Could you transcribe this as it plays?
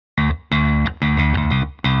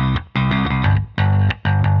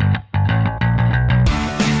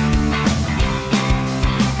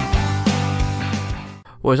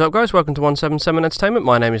What is up, guys? Welcome to 177 Entertainment.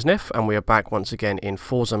 My name is Nif and we are back once again in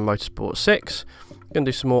Forza Motorsport 6. Going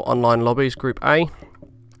to do some more online lobbies, Group A.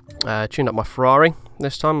 Tuned up my Ferrari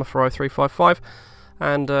this time, my Ferrari 355,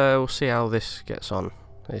 and we'll see how this gets on.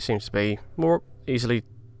 It seems to be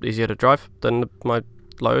easier to drive than my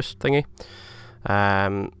lowest thingy.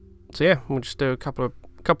 So yeah, we'll just do a couple of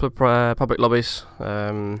public lobbies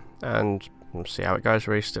and we'll see how it goes.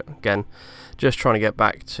 Again, just trying to get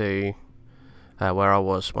back to where I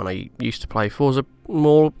was when I used to play Forza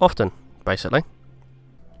more often, basically.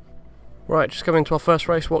 Right, just coming to our first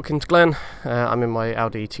race, Watkins Glen. I'm in my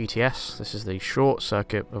Audi TTS. This is the short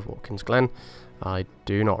circuit of Watkins Glen. I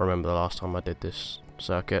do not remember the last time I did this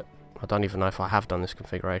circuit. I don't even know if I have done this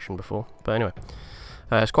configuration before. But anyway,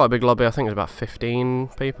 it's quite a big lobby. I think there's about 15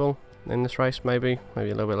 people in this race, maybe a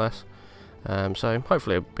little bit less. So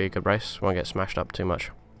hopefully it'll be a good race. Won't get smashed up too much.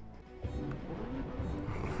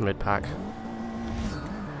 Mid-pack.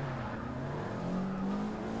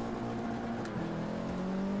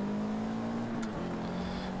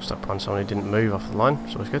 Stuck behind someone who didn't move off the line,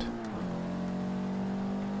 so it's good.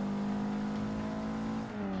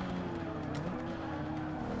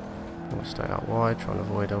 I'm going to stay out wide, trying to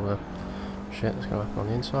avoid all the shit that's going to happen on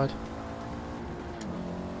the inside.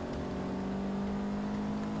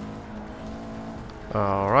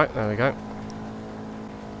 Alright, there we go.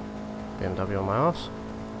 BMW on my arse.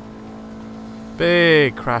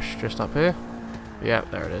 Big crash just up here. Yep,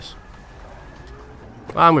 there it is.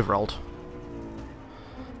 And we've rolled.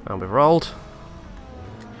 And we've rolled.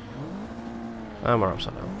 And we're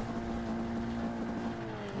upside down.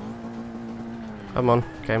 Come on,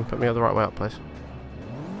 game, put me the right way up, please.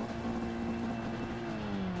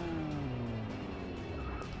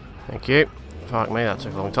 Thank you. Fuck me, that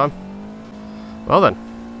took a long time. Well then.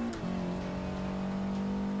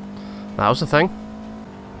 That was the thing.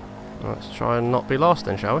 Let's try and not be last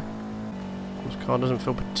then, shall we? This car doesn't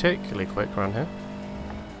feel particularly quick around here.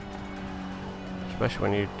 Especially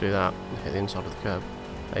when you do that and hit the inside of the curb.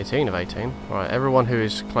 18 of 18. Right, everyone who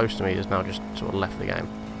is close to me has now just sort of left the game.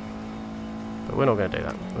 But we're not going to do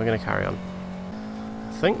that. We're going to carry on.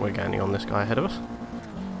 I think we're gaining on this guy ahead of us.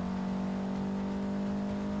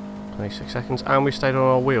 26 seconds. And we stayed on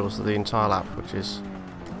our wheels the entire lap, which is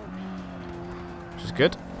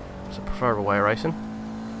good. It's a preferable way of racing.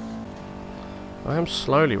 I am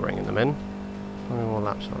slowly ringing them in. How many more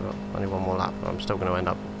laps have I got? Only one more lap, but I'm still going to end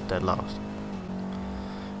up dead last.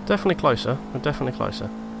 Definitely closer. We're definitely closer.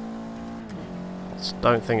 I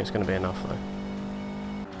don't think it's going to be enough though.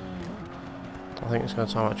 I think it's going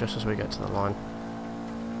to time out just as we get to the line.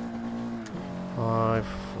 5,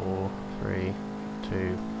 4, 3,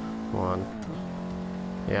 2, 1.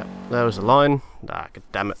 Yeah, there was the line. Ah, god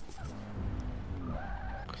damn it.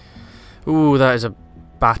 Ooh, that is a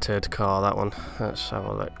battered car, that one. Let's have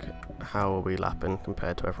a look. How are we lapping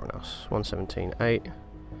compared to everyone else? 1:17.8.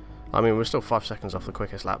 I mean, we're still 5 seconds off the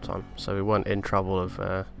quickest lap time, so we weren't in trouble of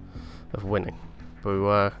winning. But we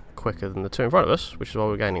were quicker than the two in front of us, which is why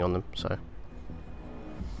we're gaining on them, so...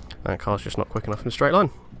 That car's just not quick enough in a straight line.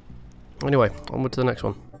 Anyway, onward to the next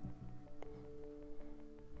one.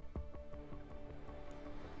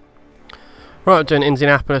 Right, I'm doing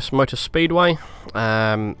Indianapolis Motor Speedway.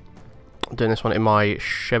 Doing this one in my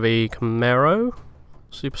Chevy Camaro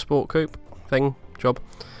Super Sport Coupe thing, job.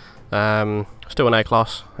 Still an A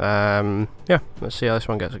class. Yeah, let's see how this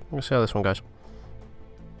one gets. Let's see how this one goes.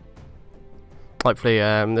 Hopefully,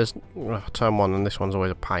 there's turn 1, and this one's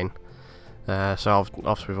always a pain. So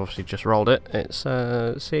after we've obviously just rolled it, it's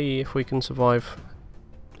see if we can survive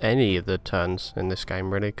any of the turns in this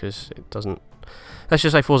game, really, because it doesn't. Let's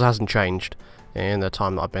just say Forza hasn't changed in the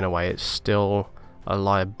time that I've been away. It's still a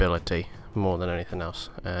liability more than anything else,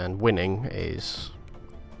 and winning is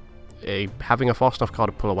having a fast enough car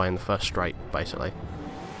to pull away in the first straight, basically.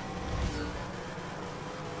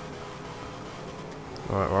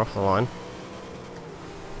 Alright, we're off the line.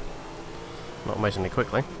 Not amazingly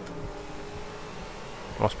quickly.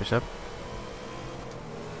 Must be said.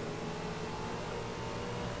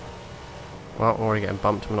 Well, we're already getting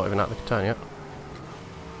bumped, we're not even at the turn yet.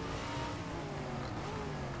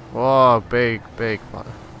 Whoa, big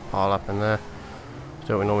pile up in there.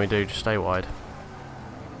 Do what we normally do, just stay wide.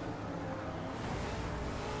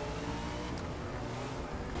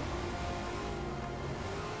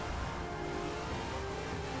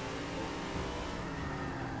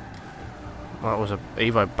 That was a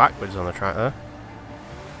Evo backwards on the track there.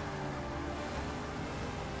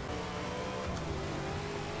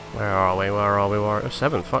 Where are we? Where are we? We're at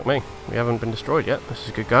 7th. Fuck me. We haven't been destroyed yet. This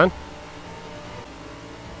is good going.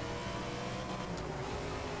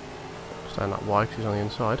 Stand up wide because he's on the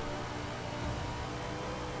inside.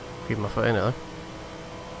 Keeping my foot in it though.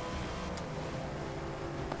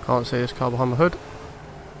 Can't see this car behind my hood.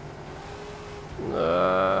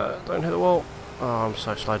 Don't hit the wall. Oh, I'm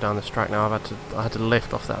so slow down this track now. I had to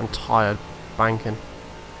lift off that entire banking.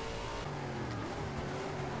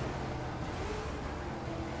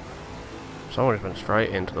 Someone just went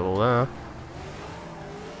straight into the wall there.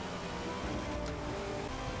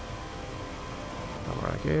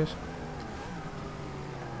 Right, gears.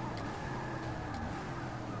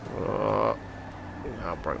 Oh,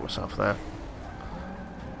 I broke myself there.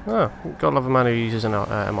 Oh, gotta love a man who uses an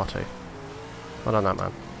MR2. Well done, that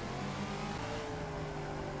man.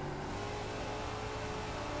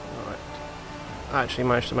 Alright. I actually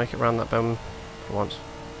managed to make it round that bend for once.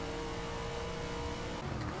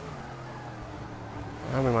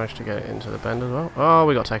 And we managed to get it into the bend as well. Oh,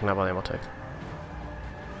 we got taken out by the MR2.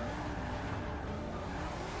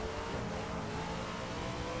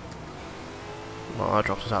 Well, that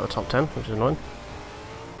drops us out of the top 10, which is annoying.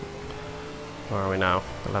 Where are we now?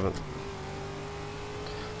 11th.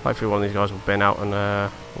 Hopefully one of these guys will bin out and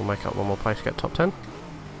we'll make up one more place to get top 10.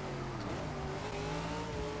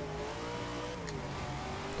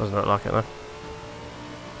 Doesn't look like it though.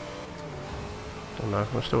 Don't know,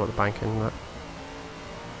 we've still got the bank in that.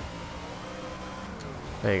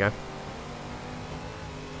 There you go.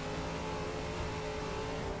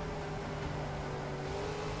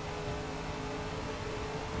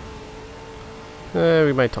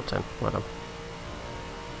 We made top 10. Well done.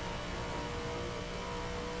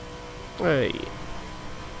 Hey.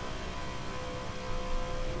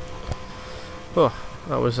 Oh,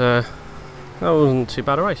 that wasn't too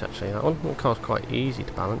bad a race actually. That one. The car's quite easy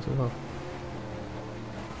to balance as well.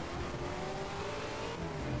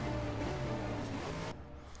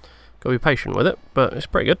 Gotta be patient with it, but it's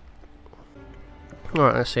pretty good.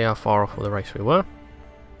 Alright, let's see how far off of the race we were.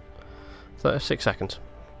 36 seconds.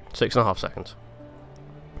 6.5 seconds.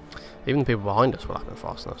 Even the people behind us were lapping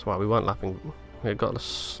faster than us. Well, we weren't lapping. We got the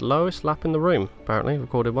slowest lap in the room, apparently.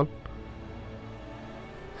 Recorded one.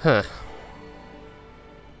 Huh.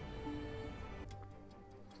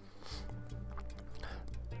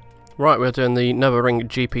 Right, we're doing the Nürburgring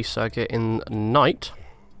GP circuit in night.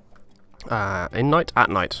 At night.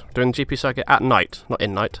 Doing the GP circuit at night, not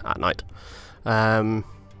in night, at night. We're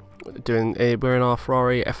in our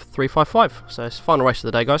Ferrari F355, so it's the final race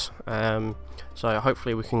of the day, guys. So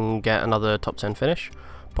hopefully we can get another top 10 finish,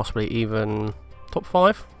 possibly even top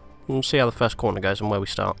 5. We'll see how the first corner goes and where we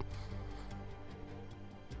start.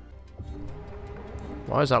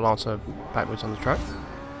 Why is that Lancer backwards on the track?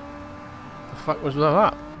 The fuck was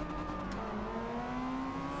that?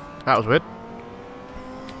 That was weird.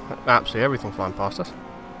 Absolutely everything flying past us.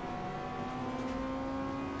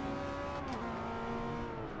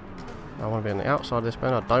 I want to be on the outside of this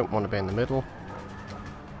bend. I don't want to be in the middle.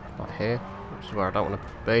 Like here, which is where I don't want to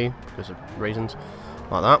be because of reasons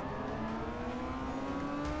like that.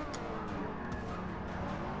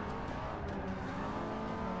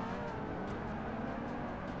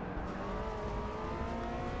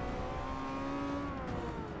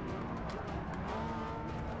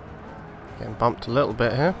 Getting bumped a little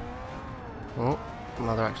bit here. Oh,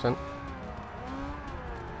 another accident.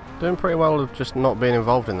 Doing pretty well of just not being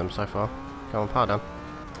involved in them so far. Go on, power down.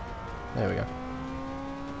 There we go.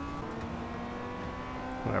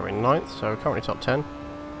 We're in 9th, so we're currently top 10.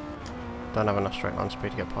 Don't have enough straight line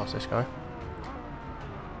speed to get past this guy.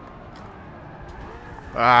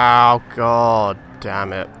 Oh, god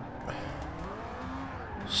damn it.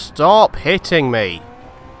 Stop hitting me!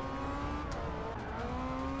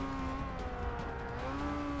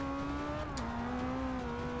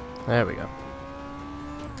 There we go.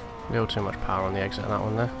 A little too much power on the exit of that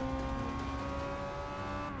one there.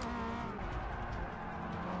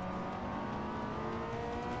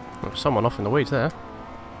 There was someone off in the weeds there.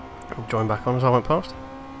 I'll join back on as I went past.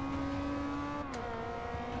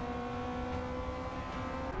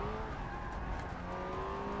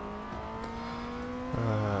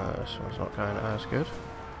 This one's not going as good.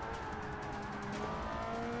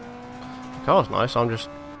 The car's nice, I'm just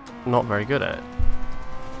not very good at it.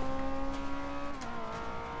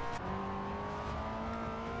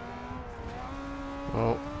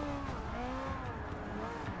 Oh.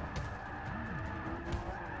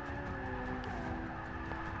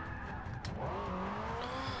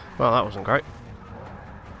 Well, that wasn't great.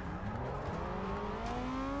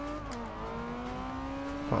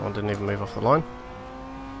 That one didn't even move off the line.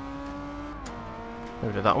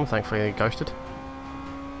 Who did that one? Thankfully he ghosted.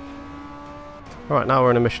 Right, now we're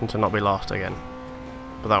on a mission to not be last again.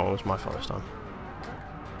 But that one was my fault this time.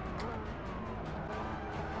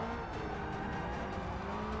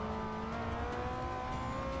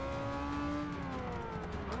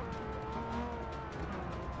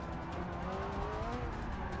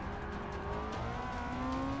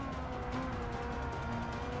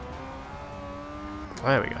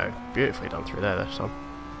 There we go. Beautifully done through there this time.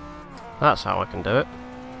 That's how I can do it.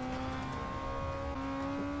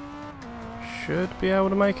 Should be able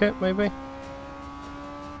to make it, maybe?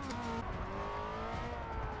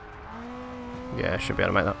 Yeah, should be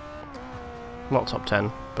able to make that. Not top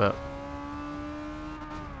 10, but...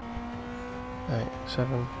 8,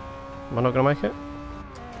 7... Am I not going to make it?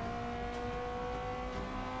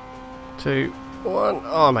 2, 1...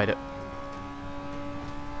 Oh, I made it.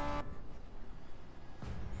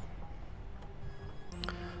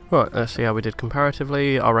 Right, let's see how we did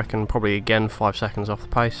comparatively. I reckon probably again 5 seconds off the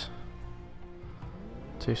pace.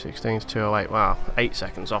 2:16 to 2:08. Wow, 8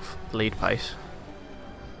 seconds off lead pace.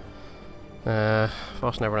 Faster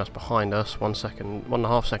than everyone else behind us. 1 second,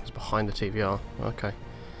 1.5 seconds behind the TVR. Okay.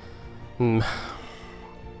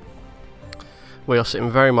 We are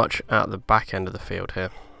sitting very much at the back end of the field here.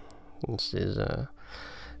 This is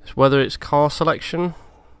whether it's car selection.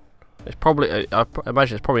 It's probably I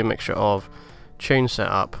imagine it's probably a mixture of tune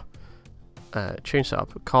setup,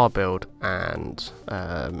 car build, and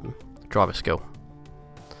driver skill.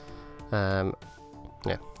 Yeah,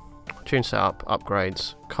 tune setup,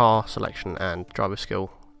 upgrades, car selection, and driver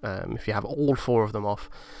skill. If you have all 4 of them off,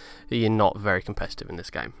 you're not very competitive in this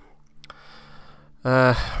game.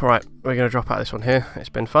 Right, we're going to drop out this one here. It's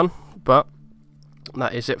been fun, but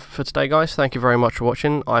that is it for today, guys. Thank you very much for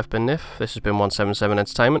watching. I've been Nif. This has been 177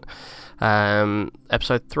 Entertainment.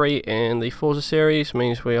 Episode 3 in the Forza series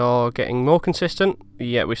means we are getting more consistent,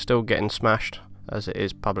 yet we're still getting smashed as it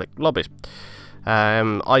is public lobbies.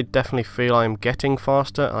 I definitely feel I'm getting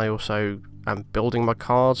faster. I also am building my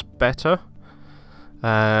cars better.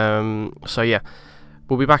 So yeah,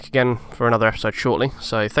 we'll be back again for another episode shortly.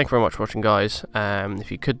 So thank you very much for watching, guys.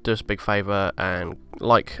 If you could do us a big favour and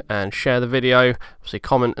like and share the video, obviously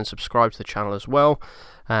comment and subscribe to the channel as well.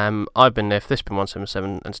 I've been Nif, this has been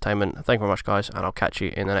 177 Entertainment. Thank you very much, guys, and I'll catch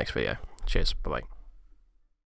you in the next video. Cheers, bye bye.